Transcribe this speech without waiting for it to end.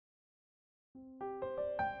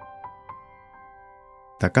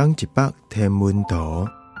逐天一百天文图，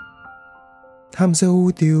探索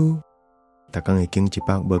宇宙。逐天会经一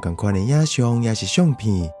百无同款的影像，也是相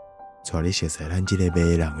片，带你熟悉咱这个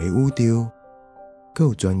迷人的宇宙。更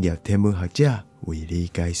有专业天文学者为你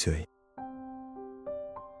解说。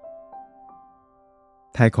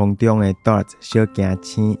太空中的 DART 小行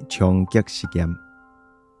星冲击实验。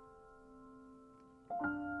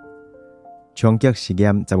冲击实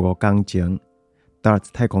验15天前 ，DART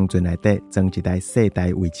太空船内底装一台细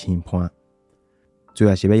台卫星盘，主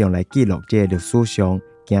要是要用来记录这个历史上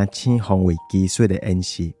行星方位技术的演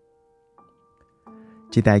示。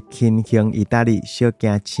这台轻型意大利小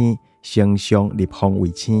行星成像立方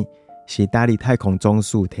卫星是意大利太空总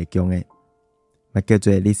署提供的，也叫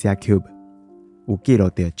做 Lysia Cube， 有记录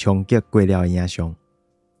到冲击过了的影像。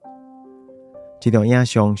这张影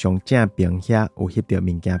像上正边遐有翕到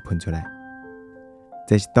物件喷出来。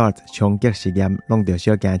这是 DART 冲击实验弄到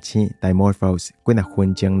小行星 Dimorphos 几啊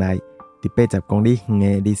分钟内伫80公里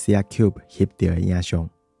远的 Lysia Cube 翕到的影像。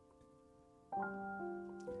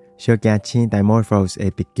小行星 Dimorphos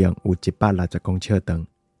的直径有160公尺长，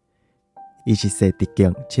伊是细直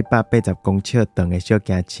径780公尺长的小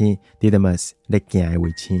行星 Didymos 咧行的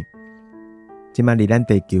卫星，即马离咱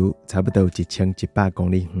地球差不多有1100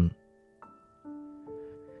公里远。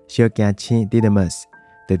小行星 Didymos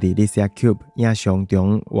就伫 Lysia Cube 影像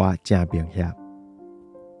中画正面遐。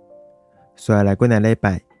接下来几啊礼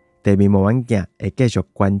拜，地面望远镜会继续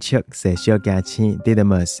观测小行星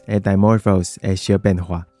Didymos 的 Dimorphos 的小变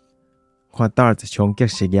化，看 DART 冲击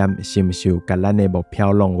实验是毋是有甲咱的目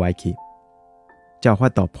标弄歪去，才有法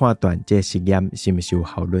度判断这实验是毋是有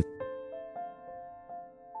效率。